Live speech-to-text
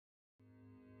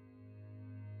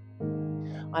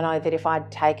I know that if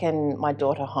I'd taken my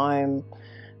daughter home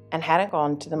and hadn't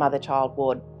gone to the mother-child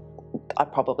ward, I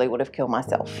probably would have killed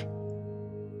myself.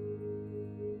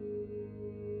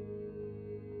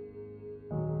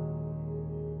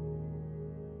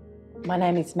 My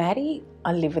name is Maddie.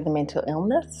 I live with a mental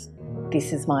illness.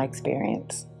 This is my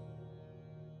experience.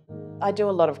 I do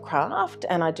a lot of craft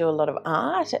and I do a lot of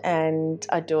art and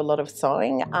I do a lot of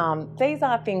sewing. These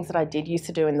are things that I did used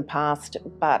to do in the past,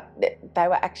 but they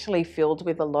were actually filled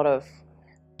with a lot of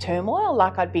turmoil.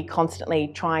 Like I'd be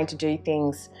constantly trying to do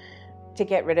things to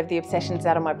get rid of the obsessions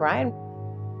out of my brain.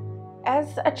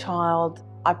 As a child,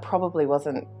 I probably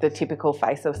wasn't the typical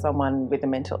face of someone with a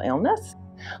mental illness.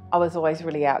 I was always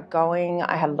really outgoing.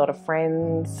 I had a lot of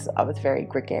friends. I was very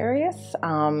gregarious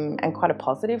and quite a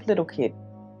positive little kid.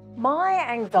 My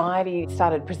anxiety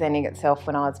started presenting itself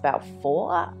when I was about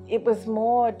 4. It was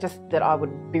more just that I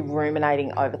would be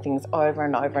ruminating over things over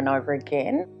and over and over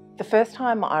again. The first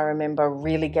time I remember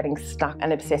really getting stuck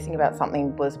and obsessing about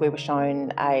something was we were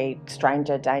shown a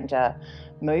stranger danger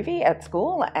movie at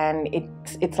school, and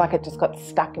it's like it just got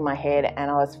stuck in my head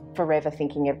and I was forever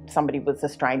thinking if somebody was a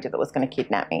stranger that was going to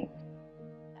kidnap me.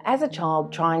 As a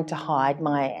child, trying to hide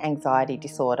my anxiety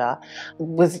disorder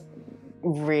was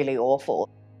really awful.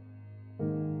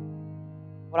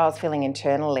 What I was feeling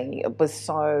internally was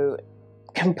so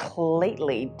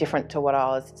completely different to what I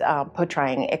was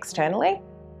portraying externally.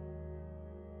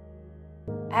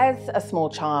 As a small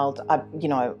child, I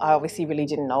obviously really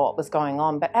didn't know what was going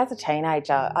on, but as a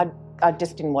teenager, I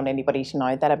just didn't want anybody to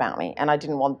know that about me, and I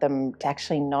didn't want them to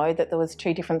actually know that there was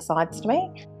 2 different sides to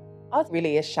me. I was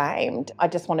really ashamed. I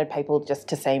just wanted people just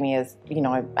to see me as,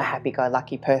 a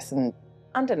happy-go-lucky person.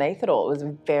 Underneath it all, it was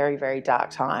a very, very dark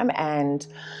time, and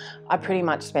I pretty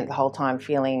much spent the whole time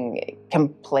feeling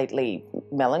completely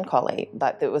melancholy.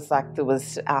 There was a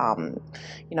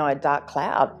dark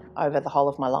cloud over the whole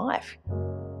of my life.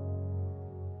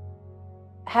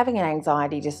 Having an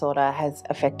anxiety disorder has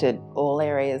affected all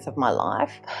areas of my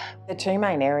life. The 2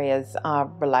 main areas are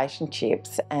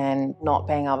relationships and not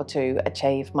being able to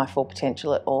achieve my full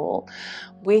potential at all.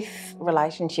 With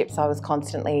relationships, I was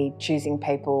constantly choosing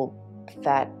people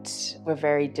that were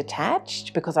very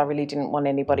detached because I really didn't want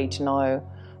anybody to know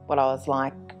what I was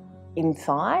like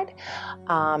inside.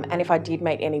 And if I did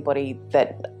meet anybody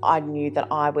that I knew that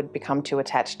I would become too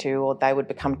attached to, or they would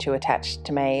become too attached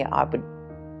to me, I would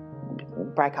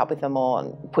break up with them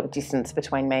or put distance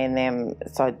between me and them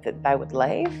so that they would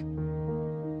leave.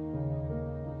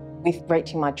 With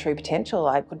reaching my true potential,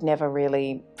 I could never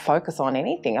really focus on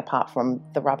anything apart from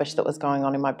the rubbish that was going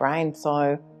on in my brain.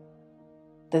 So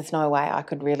there's no way I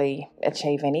could really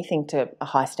achieve anything to a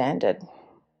high standard.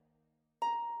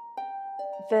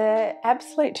 The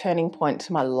absolute turning point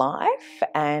to my life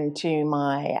and to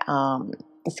my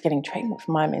getting treatment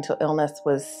for my mental illness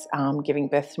was giving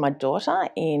birth to my daughter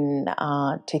in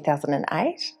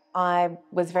 2008. I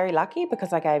was very lucky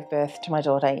because I gave birth to my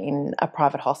daughter in a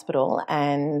private hospital,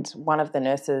 and one of the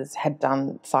nurses had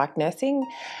done psych nursing,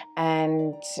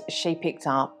 and she picked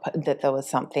up that there was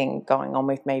something going on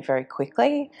with me very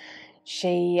quickly.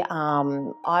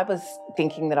 I was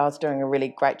thinking that I was doing a really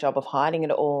great job of hiding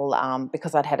it all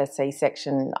because I'd had a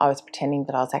C-section. I was pretending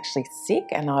that I was actually sick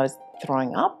and I was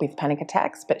throwing up with panic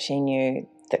attacks, but she knew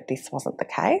that this wasn't the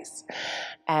case.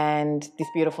 And this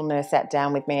beautiful nurse sat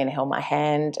down with me and held my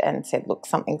hand and said, "Look,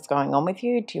 something's going on with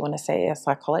you. Do you want to see a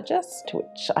psychologist?" To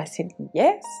which I said,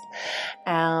 "Yes."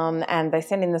 And they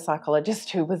sent in the psychologist,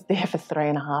 who was there for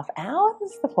 3.5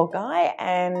 hours, the poor guy.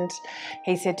 And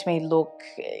he said to me, "Look,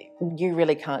 you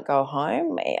really can't go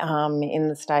home in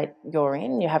the state you're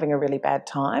in. You're having a really bad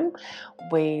time.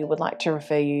 We would like to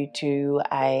refer you to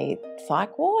a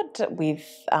psych ward with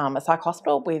a psych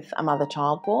hospital with a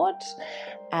mother-child ward."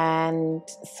 And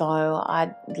so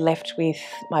I left with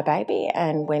my baby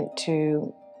and went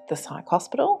to the psych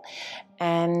hospital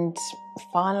and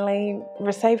finally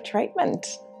received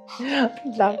treatment.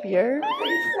 Love you.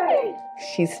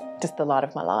 She's just the light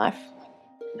of my life.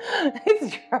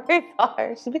 It's true though,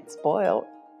 she's a bit spoiled.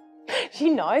 She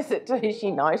knows it too,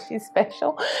 she knows she's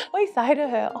special. We say to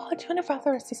her, "Oh, do you want a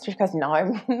brother or sister?" She goes,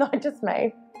 "No, not just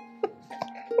me."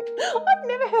 I've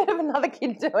never heard of another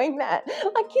kid doing that.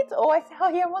 Like, kids always say, "Oh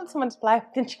yeah, I want someone to play with."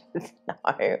 And she goes,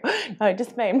 no,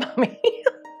 just me and mummy.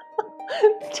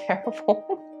 It's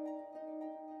terrible.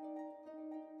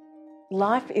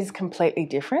 Life is completely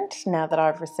different now that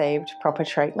I've received proper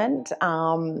treatment.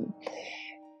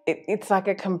 It's like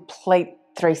a complete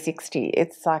 360.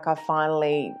 It's like I'm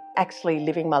finally actually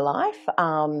living my life.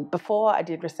 Before I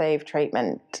did receive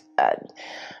treatment,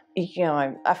 you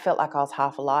know, I felt like I was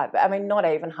half alive. I mean, not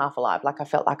even half alive. Like I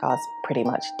felt like I was pretty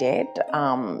much dead.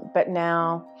 But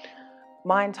now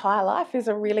my entire life is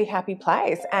a really happy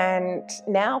place. And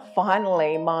now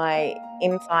finally my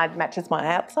inside matches my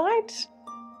outside.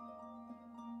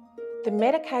 The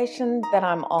medication that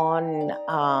I'm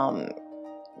on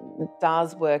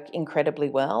does work incredibly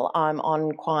well. I'm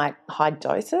on quite high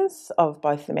doses of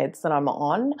both the meds that I'm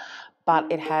on,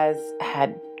 but it has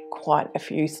had quite a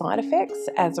few side effects.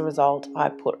 As a result, I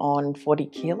put on 40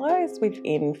 kilos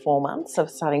within 4 months of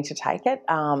starting to take it.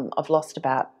 I've lost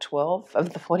about 12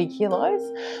 of the 40 kilos,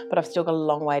 but I've still got a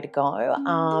long way to go,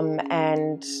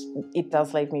 and it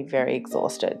does leave me very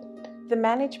exhausted. The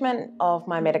management of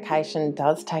my medication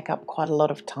does take up quite a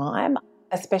lot of time.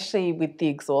 Especially with the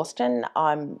exhaustion,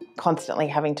 I'm constantly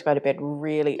having to go to bed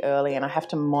really early, and I have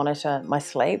to monitor my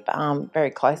sleep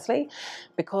very closely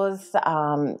because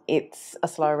it's a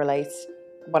slow release.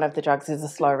 One of the drugs is a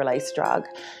slow release drug.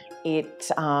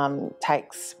 It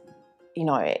takes, you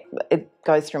know, it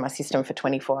goes through my system for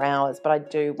 24 hours,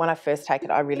 but when I first take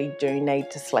it, I really do need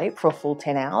to sleep for a full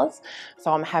 10 hours.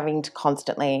 So I'm having to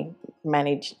constantly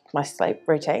manage my sleep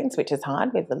routines, which is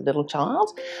hard with a little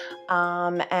child.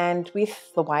 And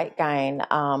with the weight gain,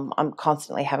 I'm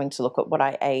constantly having to look at what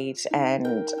I eat,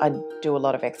 and I do a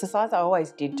lot of exercise. I always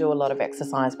did do a lot of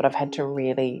exercise, but I've had to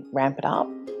really ramp it up.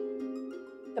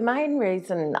 The main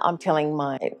reason I'm telling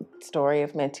my story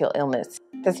of mental illness,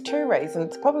 there's two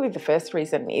reasons. Probably the first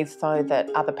reason is so that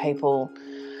other people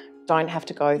don't have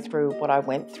to go through what I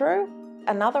went through.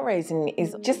 Another reason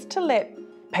is just to let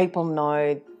people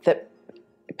know that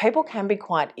people can be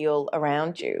quite ill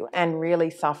around you and really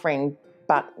suffering,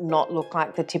 but not look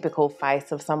like the typical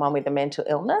face of someone with a mental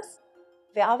illness.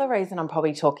 The other reason I'm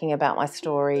probably talking about my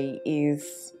story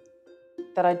is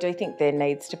that I do think there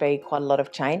needs to be quite a lot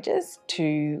of changes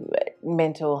to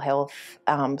mental health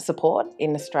support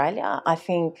in Australia. I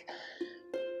think,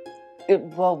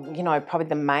 probably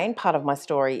the main part of my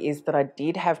story is that I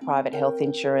did have private health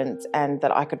insurance and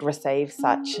that I could receive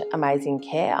such amazing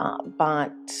care.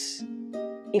 But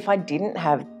if I didn't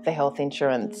have the health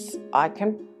insurance, I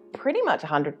can pretty much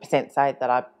 100% say that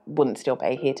I wouldn't still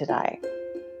be here today.